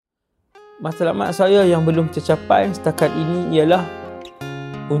Matlamat saya yang belum tercapai setakat ini ialah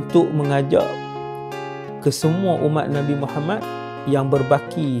untuk mengajak ke semua umat Nabi Muhammad yang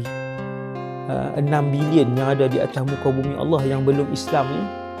berbaki 6 bilion yang ada di atas muka bumi Allah yang belum Islam ni.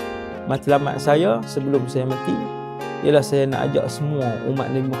 Matlamat saya sebelum saya mati ialah saya nak ajak semua umat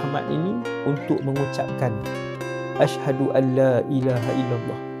Nabi Muhammad ini untuk mengucapkan asyhadu an la ilaha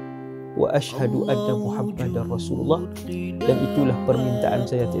illallah wa asyhadu anna Muhammadar Rasulullah, dan itulah permintaan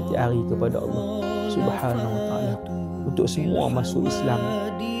saya tiap-tiap hari kepada Allah Subhanahu wa taala untuk semua masuk Islam,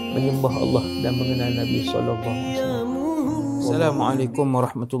 menyembah Allah dan mengenal Nabi sallallahu alaihi wasallam. Assalamualaikum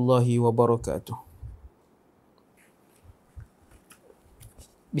warahmatullahi wabarakatuh.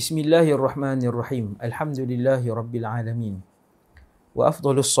 Bismillahirrahmanirrahim. Alhamdulillahirabbil alamin. Wa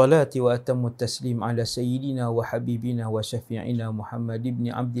afdhalus salati wa atammut taslim ala sayyidina wa habibina wa syafi'ina Muhammad ibn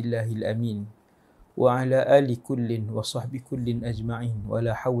Abdillahil amin wa ala ali kullin wa sahbi kullin ajma'in wa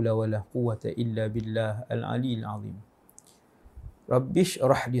la hawla wa la quwwata illa billah al-aliyyil azim. Rabbish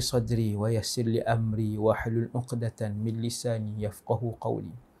rah li sadri wa yassir li amri wa hlul 'uqdatan min lisani yafqahu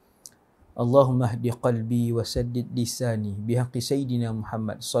qawli. Allahumma hdi qalbi wa saddid lisani bihaqqi sayyidina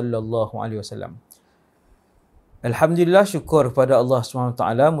Muhammad sallallahu alaihi wasallam. Alhamdulillah, syukur kepada Allah SWT,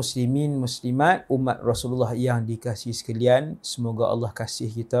 muslimin, muslimat, umat Rasulullah yang dikasihi sekalian. Semoga Allah kasih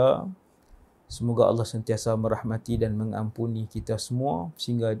kita. Semoga Allah sentiasa merahmati dan mengampuni kita semua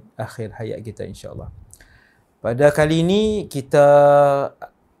sehingga akhir hayat kita, insyaAllah. Pada kali ini, kita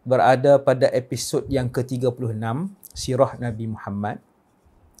berada pada episod yang ke-36, Sirah Nabi Muhammad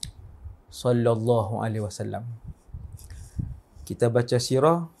sallallahu alaihi wasallam. Kita baca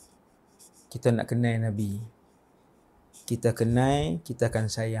sirah, kita nak kenal Nabi. Kita kenal, kita akan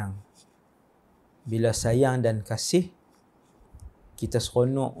sayang. Bila sayang dan kasih, kita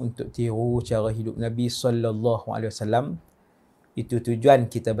seronok untuk tiru cara hidup Nabi sallallahu alaihi wasallam. Itu tujuan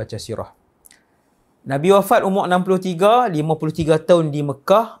kita baca sirah. Nabi wafat umur 63, 53 tahun di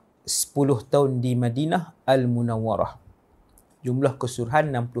Mekah, 10 tahun di Madinah Al-Munawwarah. Jumlah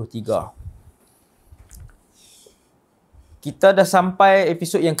keseluruhan 63. Kita dah sampai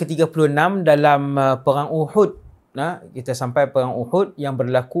episod yang ke-36 dalam Perang Uhud. Kita sampai Perang Uhud yang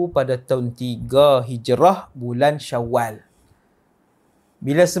berlaku pada tahun 3 Hijrah bulan Syawal.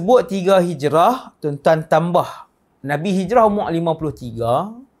 Bila sebut 3 Hijrah, tuan-tuan tambah. Nabi hijrah umur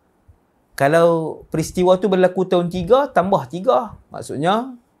 53. Kalau peristiwa tu berlaku tahun 3, tambah 3.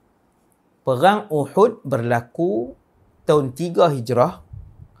 Maksudnya, Perang Uhud berlaku tahun 3 Hijrah.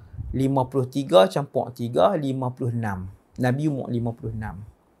 53 campur 3, 56. Nabi umur 56.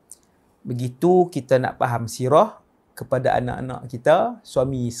 Begitu kita nak faham sirah kepada anak-anak kita,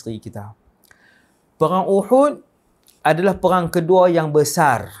 suami isteri kita. Perang Uhud adalah perang kedua yang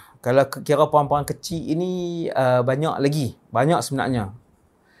besar. Kalau kira perang-perang kecil ini banyak lagi. Banyak sebenarnya.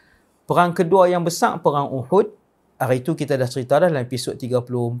 Perang kedua yang besar, Perang Uhud. Hari itu kita dah cerita dah dalam episod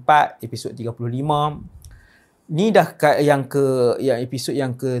 34, episod 35. Ni dah episod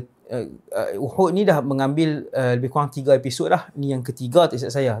yang ke Uhud ni dah mengambil lebih kurang 3 episod dah. Ni yang ketiga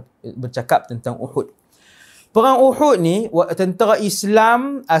episod saya bercakap tentang Uhud. Perang Uhud ni, tentera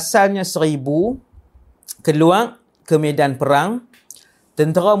Islam asalnya 1000 keluar ke medan perang.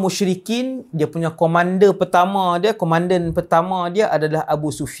 Tentera musyrikin, dia punya komandan pertama dia adalah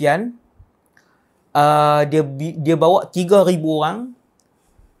Abu Sufyan. Dia bawa 3,000 orang.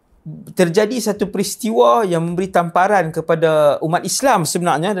 Terjadi satu peristiwa yang memberi tamparan kepada umat Islam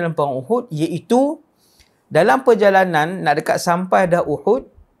sebenarnya dalam Perang Uhud, iaitu dalam perjalanan nak dekat sampai dah Uhud,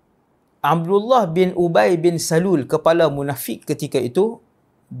 Abdullah bin Ubay bin Salul, kepala munafik ketika itu,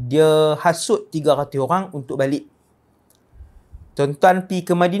 dia hasut 300 orang untuk balik. Tuan-tuan pergi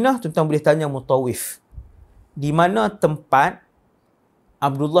ke Madinah, tuan-tuan boleh tanya mutawif, di mana tempat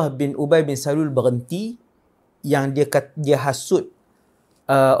Abdullah bin Ubay bin Salul berhenti yang dia hasut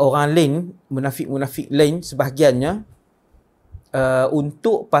orang lain, munafik-munafik lain sebahagiannya,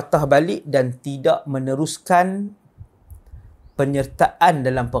 untuk patah balik dan tidak meneruskan penyertaan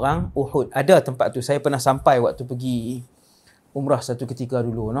dalam perang Uhud. Ada tempat tu, saya pernah sampai waktu pergi umrah satu ketika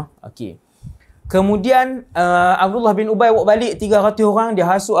dulu. Okey. Kemudian Abdullah bin Ubay bawa balik 300 orang, dia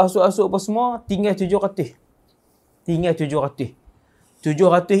hasut apa semua, tinggal 700. 700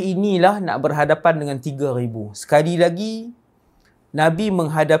 inilah nak berhadapan dengan 3,000. Sekali lagi, Nabi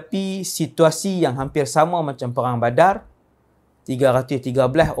menghadapi situasi yang hampir sama macam Perang Badar.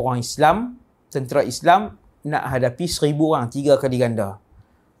 313 orang Islam, tentera Islam, nak hadapi 1,000 orang, 3 kali ganda.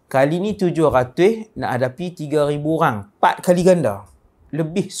 Kali ni 700 nak hadapi 3,000 orang, 4 kali ganda.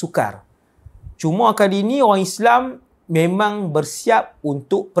 Lebih sukar. Cuma kali ni orang Islam memang bersiap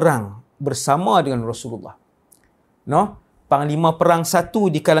untuk perang bersama dengan Rasulullah. panglima perang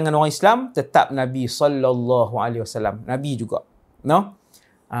satu di kalangan orang Islam tetap Nabi SAW. Nabi juga. No?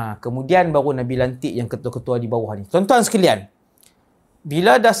 Kemudian baru Nabi lantik yang ketua-ketua di bawah ni. Tuan-tuan sekalian,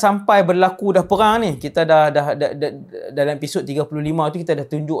 bila dah sampai berlaku dah perang ni, kita dah dalam episod 35 tu kita dah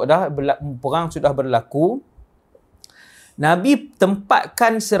tunjuk dah perang sudah berlaku. Nabi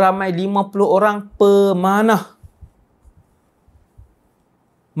tempatkan seramai 50 orang pemanah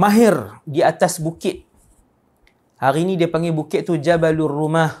mahir di atas bukit. Hari ni dia panggil bukit tu Jabalur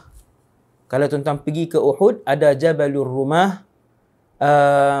Rumah. Kalau tuan-tuan pergi ke Uhud, ada Jabalur Rumah.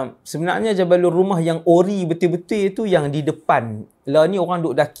 Sebenarnya Jabalur Rumah yang ori betul-betul itu yang di depan. Lah ni orang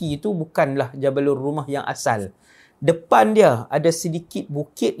duk daki itu bukanlah Jabalur Rumah yang asal. Depan dia ada sedikit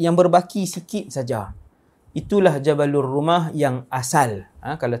bukit yang berbaki sikit saja. Itulah Jabalur Rumah yang asal.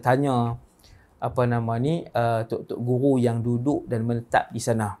 Kalau tanya tok-tok guru yang duduk dan menetap di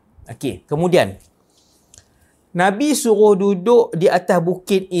sana. Okey, kemudian Nabi suruh duduk di atas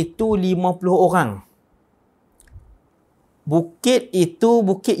bukit itu 50 orang. Bukit itu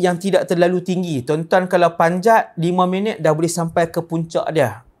bukit yang tidak terlalu tinggi. Tuan-tuan kalau panjat 5 minit dah boleh sampai ke puncak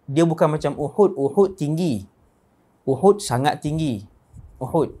dia. Dia bukan macam Uhud. Uhud tinggi. Uhud sangat tinggi.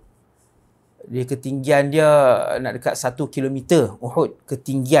 Uhud. Dia ketinggian dia nak dekat 1 kilometer. Uhud.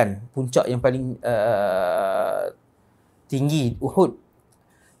 Ketinggian. Puncak yang paling tinggi. Uhud.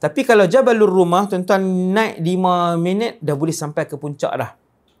 Tapi kalau Jabalur Rumah, tuan-tuan naik 5 minit dah boleh sampai ke puncak dah.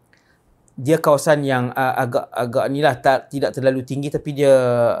 Dia kawasan yang agak ni lah, tidak terlalu tinggi tapi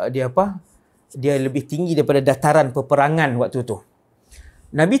dia lebih tinggi daripada dataran peperangan waktu tu.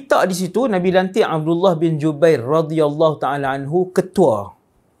 Nabi tak di situ, Nabi lantik Abdullah bin Jubair radhiyallahu taala anhu ketua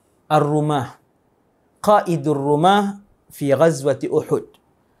Ar-Rumah, Qaidur Rumah fi ghazwati Uhud.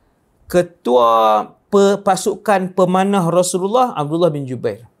 Ketua pasukan pemanah Rasulullah Abdullah bin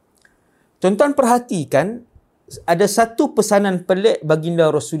Jubair. Tuan-tuan perhatikan, ada satu pesanan pelik baginda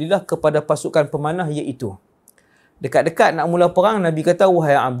Rasulullah kepada pasukan pemanah iaitu, dekat-dekat nak mula perang, Nabi kata,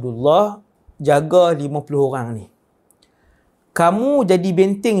 wahai Abdullah, jaga 50 orang ni. Kamu jadi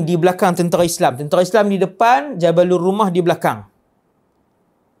benteng di belakang tentera Islam. Tentera Islam di depan, Jabalur Rumah di belakang.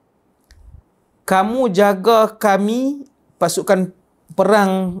 Kamu jaga kami, pasukan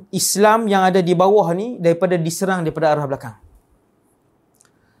perang Islam yang ada di bawah ni, daripada diserang daripada arah belakang.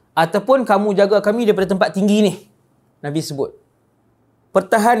 Ataupun kamu jaga kami daripada tempat tinggi ni. Nabi sebut.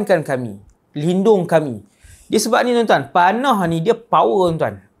 Pertahankan kami. Lindung kami. Dia sebab ni tuan-tuan, panah ni dia power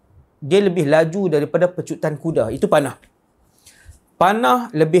tuan-tuan. Dia lebih laju daripada pecutan kuda. Itu panah. Panah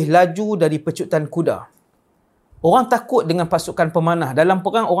lebih laju dari pecutan kuda. Orang takut dengan pasukan pemanah. Dalam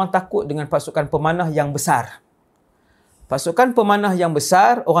perang, orang takut dengan pasukan pemanah yang besar. Pasukan pemanah yang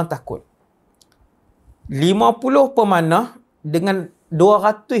besar, orang takut. 50 pemanah dengan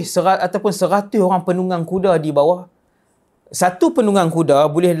 200 ataupun 100 orang penunggang kuda di bawah. Satu penunggang kuda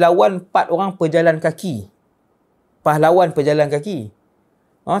boleh lawan 4 orang pejalan kaki. Pahlawan pejalan kaki.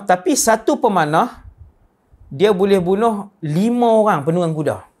 Tapi satu pemanah, dia boleh bunuh 5 orang penunggang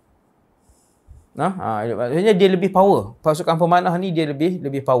kuda. Maksudnya dia lebih power. Pasukan pemanah ni dia lebih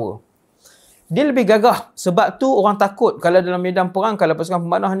power. Dia lebih gagah. Sebab tu orang takut. Kalau dalam medan perang, kalau pasukan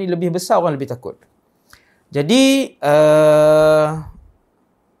pemanah ni lebih besar, orang lebih takut. Jadi,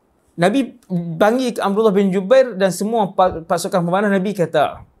 Nabi panggil Abdullah bin Jubair dan semua pasukan pemanah. Nabi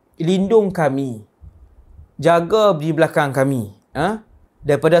kata, lindung kami. Jaga di belakang kami.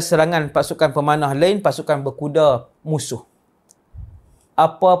 Daripada serangan pasukan pemanah lain, pasukan berkuda musuh.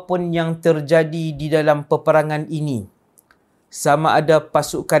 Apapun yang terjadi di dalam peperangan ini, sama ada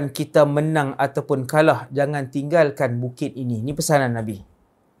pasukan kita menang ataupun kalah, jangan tinggalkan bukit ini. Ini pesanan Nabi.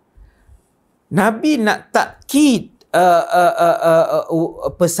 Nabi nak takkid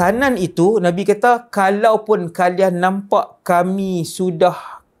pesanan itu. Nabi kata, kalaupun kalian nampak kami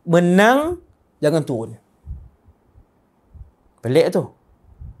sudah menang, jangan turun. Pelik tu.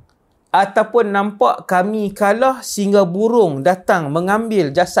 Ataupun nampak kami kalah sehingga burung datang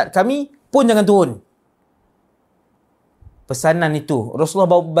mengambil jasad kami, pun jangan turun. Pesanan itu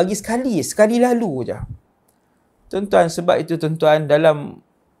Rasulullah bagi sekali lalu je. Tuan-tuan, sebab itu tuan-tuan, dalam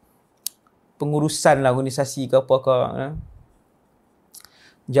pengurusan lah organisasi ke apa-apa,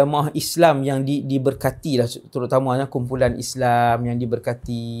 jamaah Islam yang diberkati lah, terutamanya kumpulan Islam yang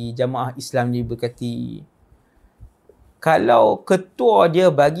diberkati, jamaah Islam yang diberkati. Kalau ketua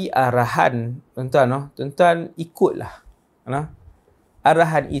dia bagi arahan, tuan-tuan ikutlah.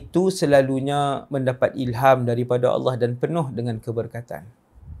 Arahan itu selalunya mendapat ilham daripada Allah dan penuh dengan keberkatan.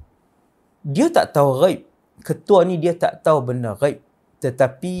 Dia tak tahu ghaib. Ketua ni dia tak tahu benda ghaib.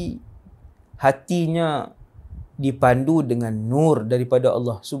 Tetapi hatinya dipandu dengan nur daripada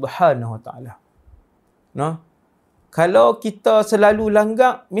Allah Subhanahu Wa Taala. Kalau kita selalu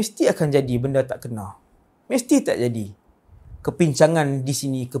langgak, mesti akan jadi benda tak kena. Mesti tak jadi. Kepincangan di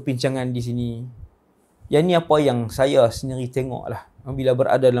sini, kepincangan di sini. Yang ni apa yang saya sendiri tengok lah. Bila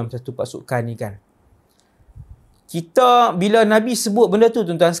berada dalam satu pasukan ni kan. Kita, bila Nabi sebut benda tu,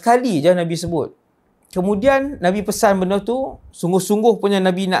 tuan-tuan, sekali je Nabi sebut. Kemudian Nabi pesan benda tu, sungguh-sungguh punya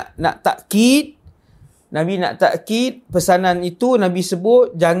Nabi nak takkid. Nabi nak takkid pesanan itu. Nabi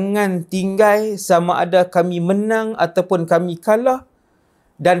sebut, jangan tinggal sama ada kami menang ataupun kami kalah.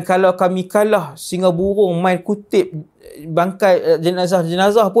 Dan kalau kami kalah, singa burung main kutip bangkai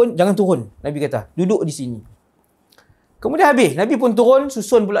jenazah-jenazah pun jangan turun. Nabi kata, duduk di sini. Kemudian habis, Nabi pun turun,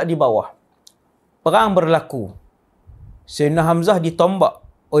 susun pula di bawah. Perang berlaku. Sayyidina Hamzah ditombak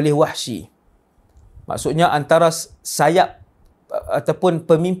oleh Wahsy. Maksudnya antara sayap ataupun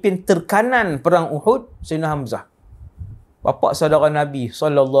pemimpin terkanan perang Uhud, Sayyidina Hamzah. Bapa saudara Nabi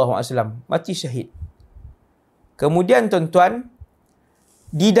SAW mati syahid. Kemudian tuan-tuan,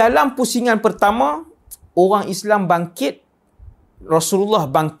 di dalam pusingan pertama, orang Islam bangkit, Rasulullah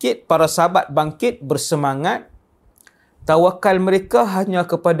bangkit, para sahabat bangkit, bersemangat. Tawakal mereka hanya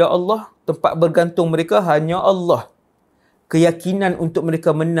kepada Allah, tempat bergantung mereka hanya Allah. Keyakinan untuk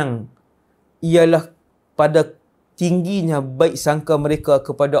mereka menang ialah pada tingginya baik sangka mereka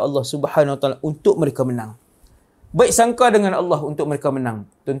kepada Allah Subhanahu Wa Taala untuk mereka menang. Baik sangka dengan Allah untuk mereka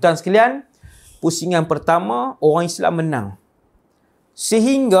menang. Tuan-tuan sekalian, pusingan pertama orang Islam menang.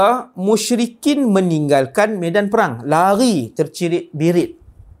 Sehingga musyrikin meninggalkan medan perang, lari tercirit birit.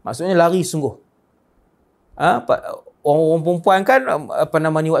 Maksudnya lari sungguh. Orang perempuan kan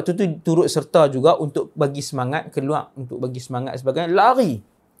waktu tu turut serta juga untuk bagi semangat, keluar untuk bagi semangat sebagainya, lari.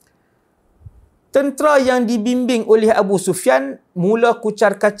 Tentera yang dibimbing oleh Abu Sufyan mula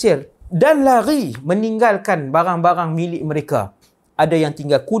kucar-kacir dan lari meninggalkan barang-barang milik mereka. Ada yang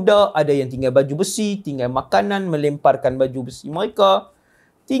tinggal kuda, ada yang tinggal baju besi, tinggal makanan, melemparkan baju besi mereka,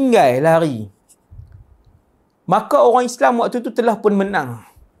 tinggal lari. Maka orang Islam waktu itu telah pun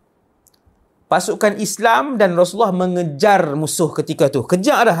menang. Pasukan Islam dan Rasulullah mengejar musuh ketika tu.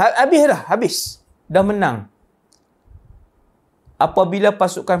 Kejar dah, habis. Dah menang. Apabila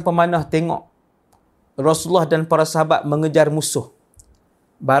pasukan pemanah tengok Rasulullah dan para sahabat mengejar musuh,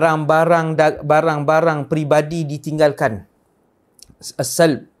 barang-barang peribadi ditinggalkan,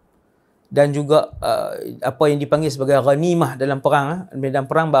 as-salb, dan juga apa yang dipanggil sebagai ghanimah dalam perang. Medan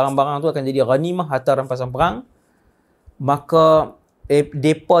perang, barang-barang tu akan jadi ghanimah, harta rampasan perang. Maka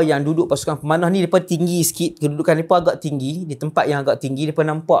mereka yang duduk pasukan pemanah ni, mereka tinggi sikit, kedudukan mereka agak tinggi, di tempat yang agak tinggi, mereka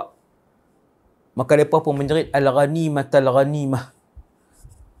nampak. Maka mereka pun menjerit al-ghanimah al-ghanimah.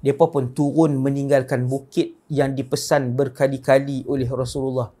 Mereka pun turun meninggalkan bukit yang dipesan berkali-kali oleh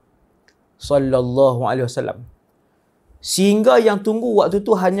Rasulullah sallallahu alaihi wasallam. Sehingga yang tunggu waktu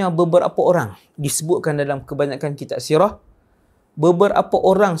tu hanya beberapa orang. Disebutkan dalam kebanyakan kitab sirah, beberapa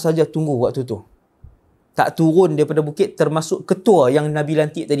orang saja tunggu waktu tu. Tak turun daripada bukit, termasuk ketua yang Nabi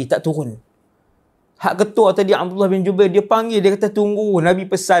lantik tadi, tak turun. Hak ketua tadi, Abdullah bin Jubair, dia panggil, dia kata tunggu. Nabi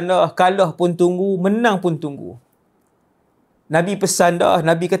pesan dah, kalah pun tunggu, menang pun tunggu. Nabi pesan dah,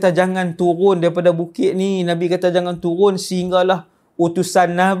 Nabi kata jangan turun daripada bukit ni. Nabi kata jangan turun sehinggalah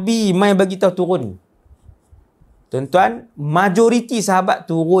utusan Nabi mai bagi tahu turun. Tuan-tuan, majoriti sahabat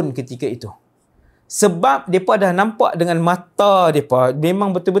turun ketika itu. Sebab mereka dah nampak dengan mata mereka.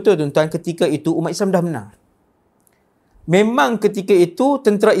 Memang betul-betul tuan-tuan, ketika itu umat Islam dah menang. Memang ketika itu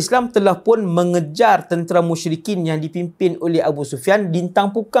tentera Islam telah pun mengejar tentera musyrikin yang dipimpin oleh Abu Sufyan.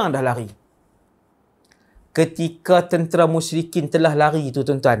 Dintang pukang dah lari. Ketika tentera musyrikin telah lari itu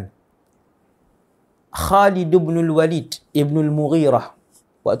tuan-tuan, Khalid bin Walid ibn al-Mughirah,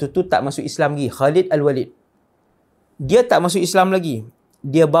 waktu tu tak masuk Islam lagi, Khalid al-Walid. Dia tak masuk Islam lagi.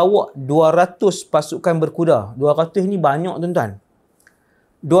 Dia bawa 200 pasukan berkuda. 200 ni banyak tuan-tuan.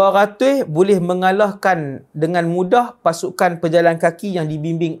 200 boleh mengalahkan dengan mudah pasukan pejalan kaki yang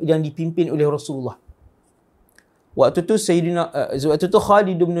dipimpin oleh Rasulullah. Waktu tu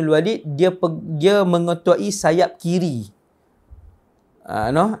Khalid bin Walid dia mengetuai sayap kiri.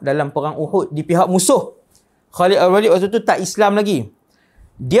 Dalam perang Uhud di pihak musuh. Khalid al-Walid waktu tu tak Islam lagi.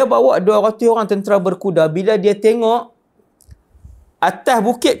 Dia bawa 200 orang tentera berkuda. Bila dia tengok atas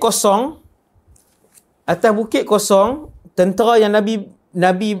bukit kosong, tentera yang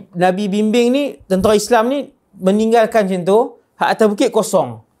Nabi bimbing ni, tentera Islam ni meninggalkan macam tu, atas bukit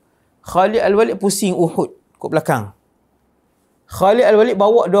kosong. Khalid al-Walid pusing Uhud kat belakang. Khalid al-Walid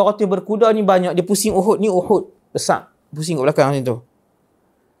bawa 200 berkuda ni banyak, dia pusing Uhud ni, Uhud besar, pusing kat belakang macam tu.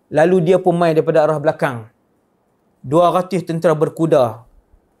 Lalu dia pun main daripada arah belakang. 200 tentera berkuda.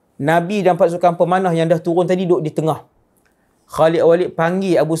 Nabi dan pasukan pemanah yang dah turun tadi duduk di tengah. Khalid al-Walid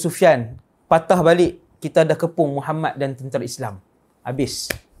panggil Abu Sufyan, patah balik. kita dah kepung Muhammad dan tentera Islam. Habis.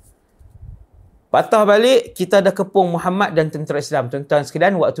 Patah balik, kita dah kepung Muhammad dan tentera Islam. Tuan-tuan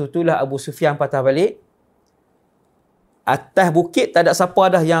sekalian, waktu itulah Abu Sufyan patah balik. Atas bukit tak ada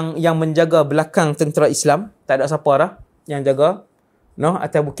siapa dah yang menjaga belakang tentera Islam. Tak ada siapa dah yang jaga. No,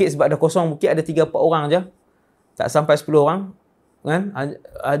 atas bukit sebab dah kosong bukit, ada 3-4 orang je. Tak sampai 10 orang. Kan?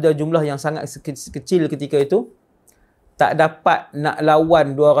 Ada jumlah yang sangat kecil ketika itu. Tak dapat nak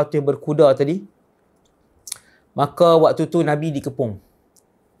lawan 200 berkuda tadi. Maka waktu tu Nabi dikepung.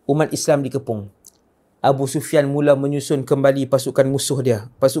 Umat Islam dikepung. Abu Sufyan mula menyusun kembali pasukan musuh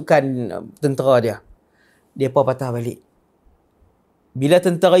dia. Pasukan tentera dia. Mereka patah balik. Bila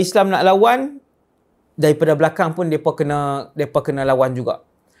tentera Islam nak lawan, daripada belakang pun mereka kena lawan juga.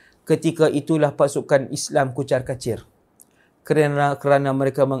 Ketika itulah pasukan Islam kucar kacir. Kerana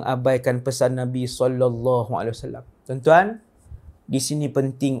mereka mengabaikan pesan Nabi SAW. Tuan-tuan, di sini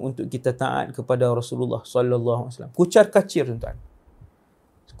penting untuk kita taat kepada Rasulullah SAW. Kucar kacir, tuan-tuan.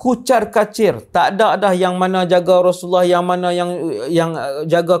 Kucar kacir. Tak ada dah yang mana jaga Rasulullah, yang mana yang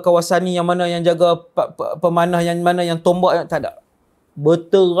jaga kawasan ni, yang mana yang jaga pemanah, yang mana yang tombak. Tak ada.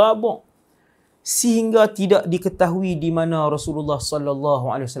 Berterabuk. Sehingga tidak diketahui di mana Rasulullah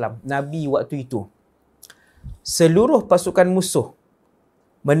SAW. Nabi waktu itu. Seluruh pasukan musuh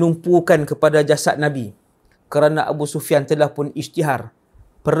menumpukan kepada jasad Nabi. Kerana Abu Sufyan telah pun isytihar.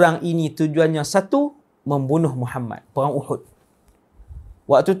 Perang ini tujuannya satu, membunuh Muhammad. Perang Uhud.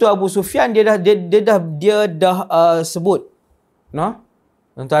 Waktu tu Abu Sufyan dia dah sebut. No?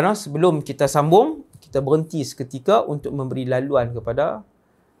 Tuan-tuan, sebelum kita sambung, kita berhenti seketika untuk memberi laluan kepada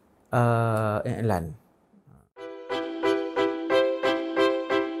iklan.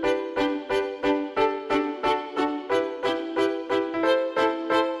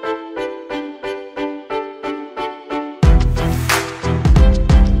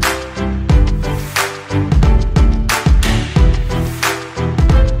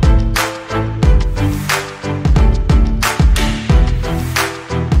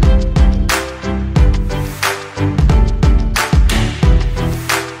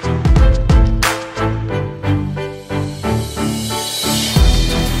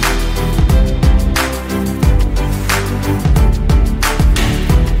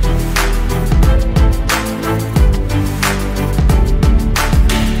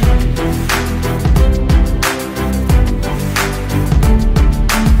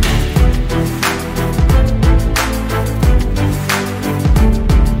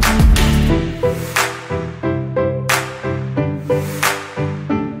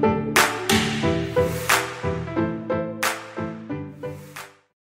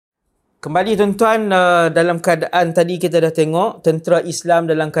 Kembali tuan-tuan, dalam keadaan tadi kita dah tengok tentera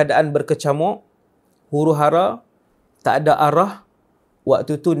Islam dalam keadaan berkecamuk, huru-hara, tak ada arah.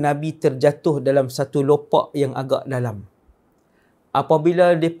 Waktu tu Nabi terjatuh dalam satu lopak yang agak dalam.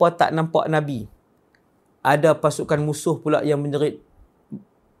 Apabila mereka tak nampak Nabi, ada pasukan musuh pula yang menjerit,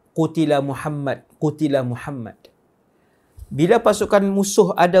 Qutila Muhammad, Qutila Muhammad. Bila pasukan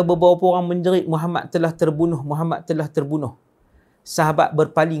musuh ada beberapa orang menjerit, Muhammad telah terbunuh, Muhammad telah terbunuh. Sahabat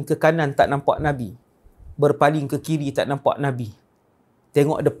berpaling ke kanan tak nampak Nabi. Berpaling ke kiri tak nampak Nabi.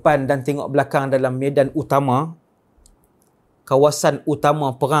 Tengok depan dan tengok belakang dalam medan utama, kawasan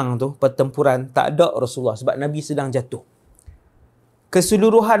utama perang tu, pertempuran, tak ada Rasulullah sebab Nabi sedang jatuh.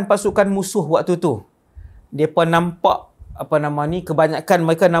 Keseluruhan pasukan musuh waktu tu, mereka nampak, kebanyakan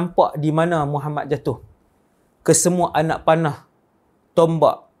mereka nampak di mana Muhammad jatuh. Kesemua anak panah,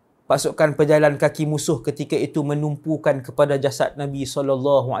 tombak, pasukan pejalan kaki musuh ketika itu menumpukan kepada jasad Nabi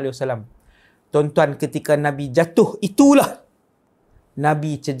SAW. Tuan-tuan, ketika Nabi jatuh, itulah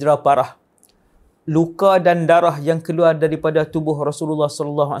Nabi cedera parah. Luka dan darah yang keluar daripada tubuh Rasulullah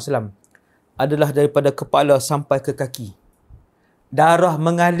SAW adalah daripada kepala sampai ke kaki. Darah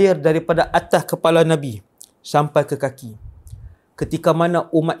mengalir daripada atas kepala Nabi sampai ke kaki. Ketika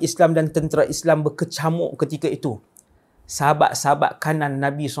mana umat Islam dan tentera Islam berkecamuk ketika itu, sahabat-sahabat kanan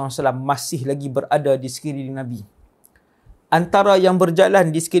Nabi SAW masih lagi berada di sekeliling Nabi. Antara yang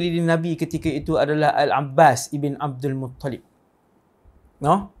berjalan di sekeliling Nabi ketika itu adalah Al-Abbas ibn Abdul Muttalib.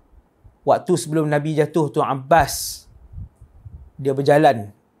 No? Waktu sebelum Nabi jatuh tu, Abbas dia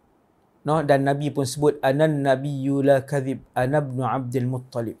berjalan. No? Dan Nabi pun sebut, Anan nabiyyu la kadhib, ana ibn Abdul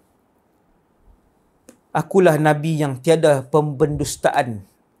Muttalib. Akulah Nabi yang tiada pembendustaan.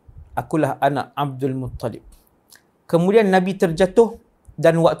 Akulah anak Abdul Muttalib. Kemudian Nabi terjatuh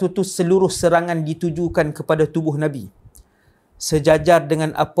dan waktu tu seluruh serangan ditujukan kepada tubuh Nabi. Sejajar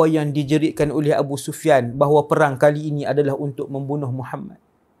dengan apa yang dijeritkan oleh Abu Sufyan bahawa perang kali ini adalah untuk membunuh Muhammad.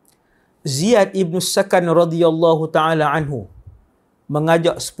 Ziyad ibn Sakan radhiyallahu ta'ala anhu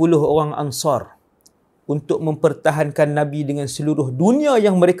mengajak 10 orang Ansar untuk mempertahankan Nabi dengan seluruh dunia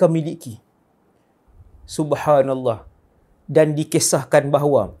yang mereka miliki. Subhanallah. Dan dikisahkan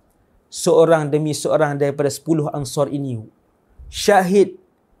bahawa seorang demi seorang daripada 10 Ansar ini syahid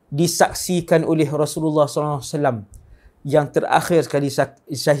disaksikan oleh Rasulullah SAW. Yang terakhir sekali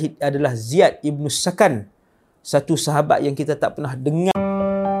syahid adalah Ziyad ibn Sakan, satu sahabat yang kita tak pernah dengar.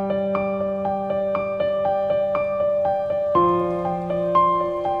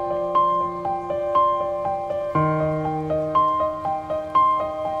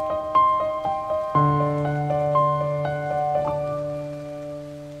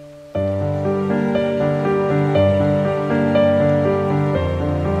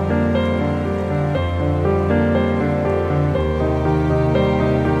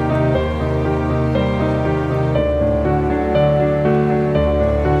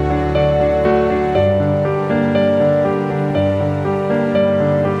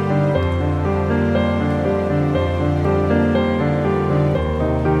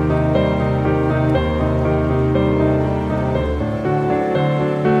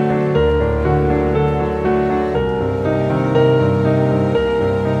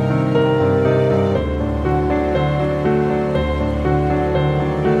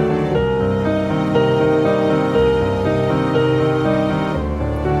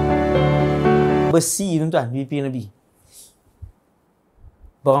 Besi tuan-tuan di pipi Nabi.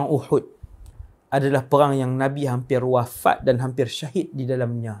 Perang Uhud adalah perang yang Nabi hampir wafat dan hampir syahid di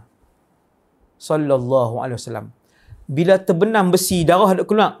dalamnya. Sallallahu alaihi wasallam. Bila terbenam besi, darah nak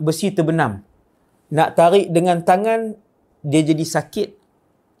keluar, besi terbenam. Nak tarik dengan tangan, dia jadi sakit.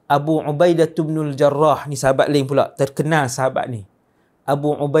 Abu Ubaidah bin Jarrah, ni sahabat lain pula, terkenal sahabat ni.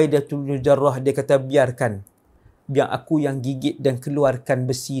 Abu Ubaidah bin Jarrah, dia kata biar aku yang gigit dan keluarkan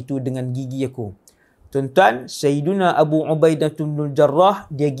besi itu dengan gigi aku. Tuan-tuan, Sayyiduna Abu Ubaidah bin Jarrah,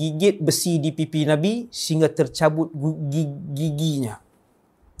 dia gigit besi di pipi Nabi sehingga tercabut giginya.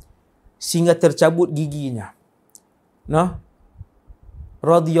 Nah,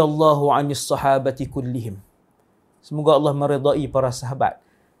 radhiyallahu anis sahabati kullihim. Semoga Allah meridai para sahabat.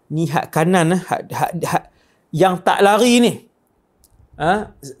 Ni hak kanan, hak yang tak lari ni.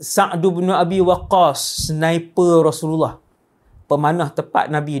 Sa'd bin Abi Waqqas, sniper Rasulullah. Pemanah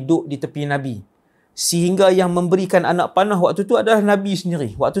tepat Nabi, duduk di tepi Nabi. Sehingga yang memberikan anak panah waktu tu adalah Nabi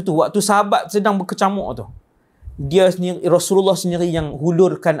sendiri. Waktu sahabat sedang berkecamuk tu, dia sendiri, Rasulullah sendiri yang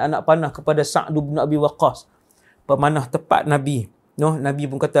hulurkan anak panah kepada Sa'd bin Abi Waqqas, pemanah tepat Nabi. Nabi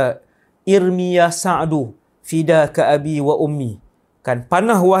pun kata, irmi ya Sa'du fidaka abi wa ummi. Kan,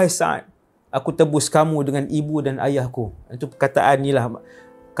 panah wahai Sa'd, aku tebus kamu dengan ibu dan ayahku. Itu perkataan ni lah.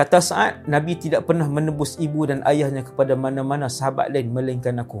 Kata Sa'd, Nabi tidak pernah menebus ibu dan ayahnya kepada mana-mana sahabat lain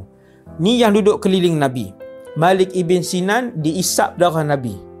melainkan aku. Ni yang duduk keliling Nabi. Malik ibn Sinan diisap darah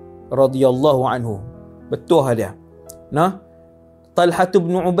Nabi radhiyallahu anhu. Betul dia. Talha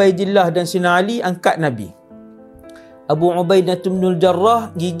bin Ubaidillah dan Sina Ali angkat Nabi. Abu Ubaidah bin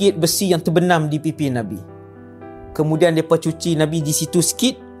Jarrah gigit besi yang terbenam di pipi Nabi. Kemudian mereka cuci Nabi di situ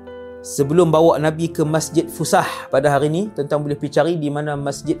sikit sebelum bawa Nabi ke Masjid Fusah. Pada hari ni tuan-tuan boleh pergi cari di mana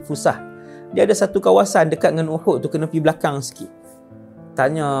Masjid Fusah. Dia ada satu kawasan dekat dengan Uhud tu, kena pergi belakang sikit.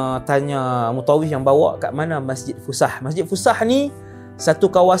 Tanya mutawif yang bawa kat mana Masjid Fusah. Masjid Fusah ni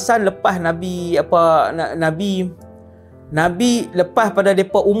satu kawasan lepas Nabi lepas pada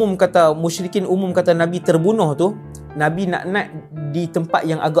depa umum kata, musyrikin umum kata Nabi terbunuh tu, Nabi nak naik di tempat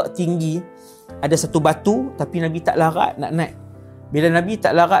yang agak tinggi, ada satu batu tapi Nabi tak larat nak naik. Bila Nabi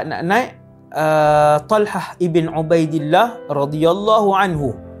tak larat nak naik, Talhah ibn Ubaidillah radhiyallahu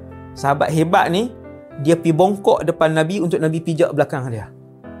anhu, sahabat hebat ni, dia pergi bongkok depan Nabi untuk Nabi pijak belakang dia.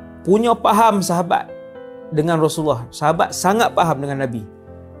 Punya faham sahabat dengan Rasulullah. Sahabat sangat faham dengan Nabi.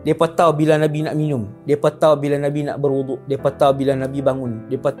 Mereka tahu bila Nabi nak minum. Mereka tahu bila Nabi nak berwuduk. Mereka tahu bila Nabi bangun.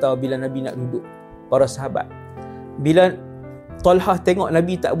 Mereka tahu bila Nabi nak duduk. Para sahabat. Bila Talhah tengok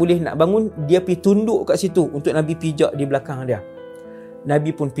Nabi tak boleh nak bangun, dia pergi tunduk kat situ untuk Nabi pijak di belakang dia. Nabi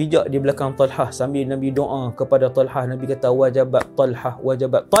pun pijak di belakang Talhah sambil Nabi doa kepada Talhah. Nabi kata, wajabat Talhah,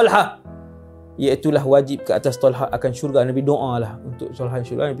 wajabat Talhah. Iaitulah wajib ke atas Talhah akan syurga. Nabi doa lah untuk Talhah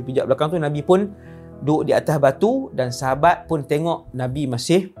syurga. Nabi pijak belakang tu, Nabi pun duduk di atas batu dan sahabat pun tengok Nabi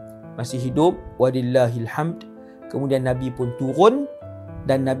masih hidup. Walillahil hamd. Kemudian Nabi pun turun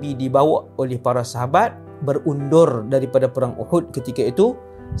dan Nabi dibawa oleh para sahabat berundur daripada perang Uhud ketika itu,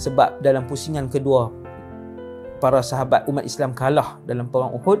 sebab dalam pusingan kedua para sahabat umat Islam kalah dalam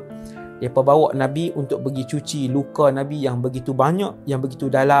perang Uhud. Mereka bawa Nabi untuk pergi cuci luka Nabi yang begitu banyak, yang begitu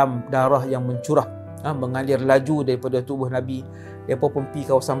dalam, darah yang mencurah, mengalir laju daripada tubuh Nabi. Mereka pun pergi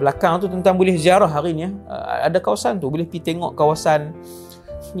kawasan belakang tu, tuan-tuan boleh ziarah hari ni. Ada kawasan tu, boleh pergi tengok kawasan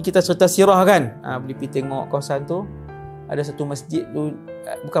Ni kita cerita sirah kan. Boleh pergi tengok kawasan tu. Ada satu masjid tu,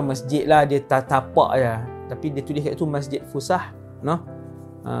 bukan masjid lah, dia tapak je. Tapi dia tulis kat tu Masjid Fusah.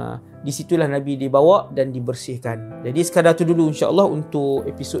 Di situlah Nabi dibawa dan dibersihkan. Jadi sekadar tu dulu insya-Allah untuk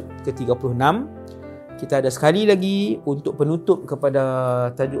episod ke-36. Kita ada sekali lagi untuk penutup kepada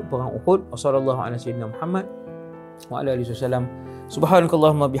tajuk perang Uhud. Wassallallahu ala sayyidina Muhammad wa ala alihi wasallam.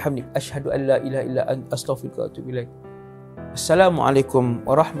 Subhanakallahumma bihamdik asyhadu an la ilaha illa anta astaghfiruka wa atubu ilaik. Assalamualaikum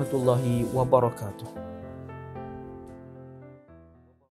warahmatullahi wabarakatuh.